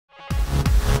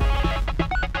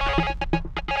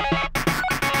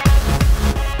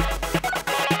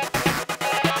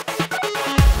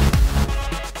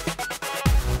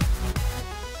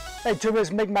Hey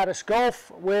Tubers, MIGMATIS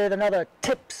Golf with another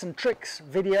tips and tricks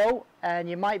video, and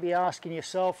you might be asking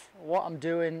yourself what I'm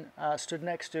doing stood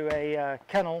next to a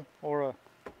kennel or a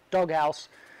doghouse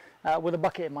with a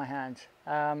bucket in my hand,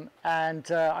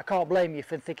 I can't blame you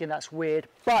for thinking that's weird,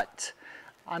 but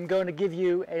I'm going to give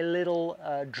you a little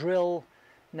drill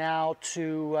now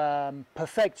to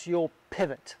perfect your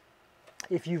pivot.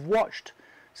 If you've watched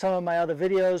some of my other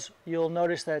videos, you'll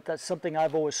notice that that's something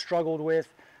I've always struggled with.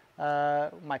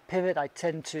 My pivot, I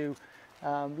tend to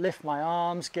lift my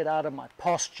arms, get out of my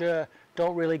posture,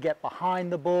 don't really get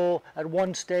behind the ball. At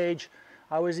one stage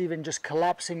I was even just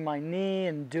collapsing my knee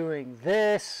and doing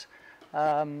this,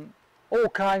 all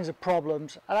kinds of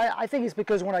problems, and I think it's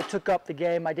because when I took up the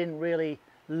game I didn't really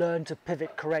learn to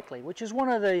pivot correctly, which is one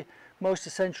of the most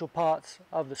essential parts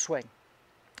of the swing.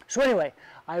 So anyway,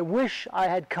 I wish I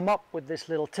had come up with this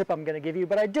little tip I'm going to give you,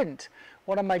 but I didn't.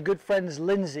 One of my good friends,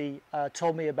 Lindsay,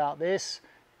 told me about this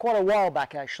quite a while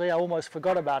back actually. I almost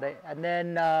forgot about it, and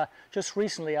then just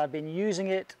recently I've been using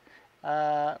it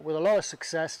with a lot of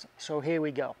success, so here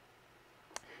we go.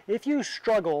 If you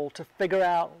struggle to figure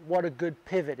out what a good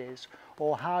pivot is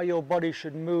or how your body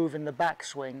should move in the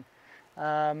backswing,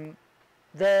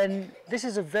 then this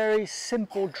is a very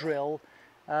simple drill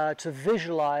to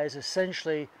visualize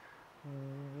essentially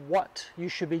what you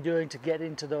should be doing to get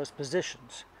into those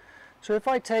positions. So if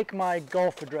I take my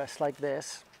golf address like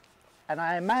this, and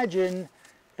I imagine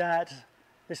that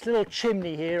this little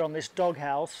chimney here on this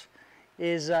doghouse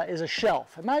is a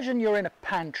shelf. Imagine you're in a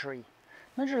pantry.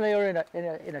 Imagine you're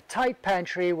in a tight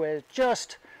pantry with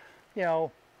just, you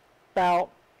know,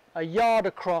 about a yard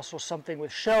across or something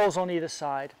with shelves on either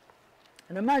side.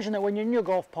 And imagine that when you're in your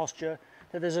golf posture,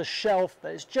 that there's a shelf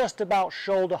that is just about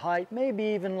shoulder height, maybe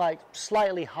even like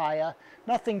slightly higher,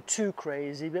 nothing too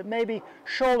crazy, but maybe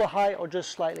shoulder height or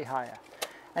just slightly higher.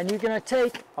 And you're going to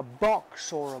take a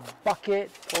box or a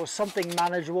bucket or something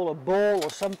manageable, a ball or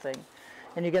something,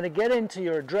 and you're going to get into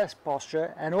your address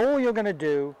posture, and all you're going to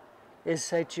do is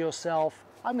say to yourself,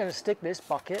 I'm going to stick this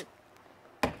bucket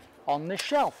on this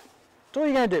shelf. That's all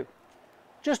you're going to do.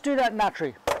 Just do that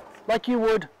naturally, like you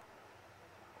would,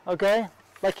 okay?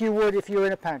 Like you would if you were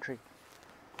in a pantry.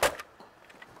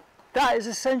 That is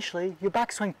essentially your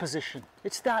backswing position.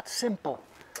 It's that simple,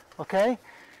 okay?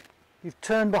 You've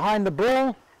turned behind the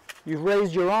ball, you've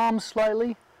raised your arms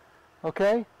slightly,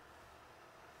 okay?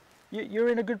 You're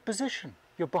in a good position.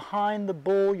 You're behind the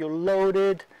ball, you're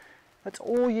loaded. That's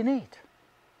all you need.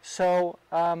 So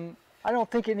I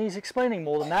don't think it needs explaining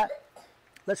more than that.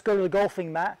 Let's go to the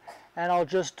golfing mat, and I'll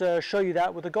just show you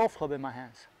that with a golf club in my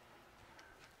hands.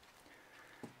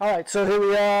 Alright, so here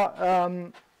we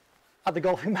are at the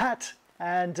golfing mat,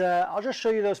 and I'll just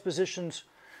show you those positions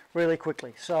really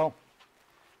quickly. So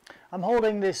I'm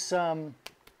holding this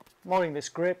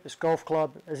grip, this golf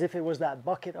club, as if it was that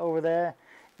bucket over there,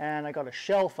 and I got a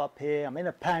shelf up here. I'm in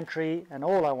a pantry, and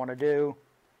all I want to do,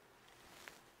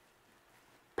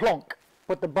 plonk,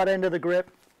 put the butt end of the grip,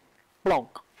 plonk,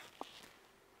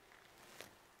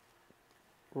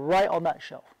 right on that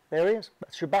shelf. There he is.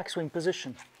 That's your backswing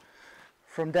position.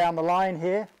 From down the line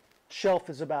here, shelf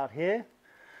is about here.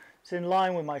 It's in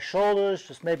line with my shoulders,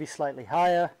 just maybe slightly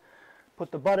higher.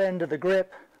 Put the butt end of the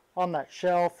grip on that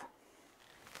shelf.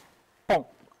 Boom.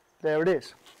 There it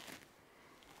is.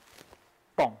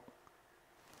 Boom.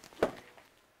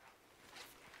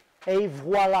 Et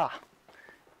voila.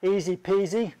 Easy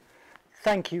peasy.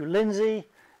 Thank you, Lindsay.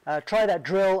 Try that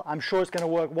drill. I'm sure it's going to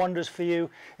work wonders for you.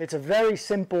 It's a very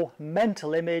simple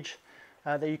mental image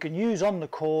that you can use on the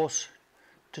course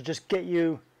to just get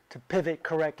you to pivot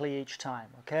correctly each time,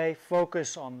 okay?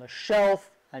 Focus on the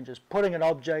shelf and just putting an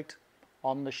object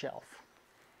on the shelf.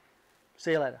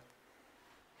 See you later.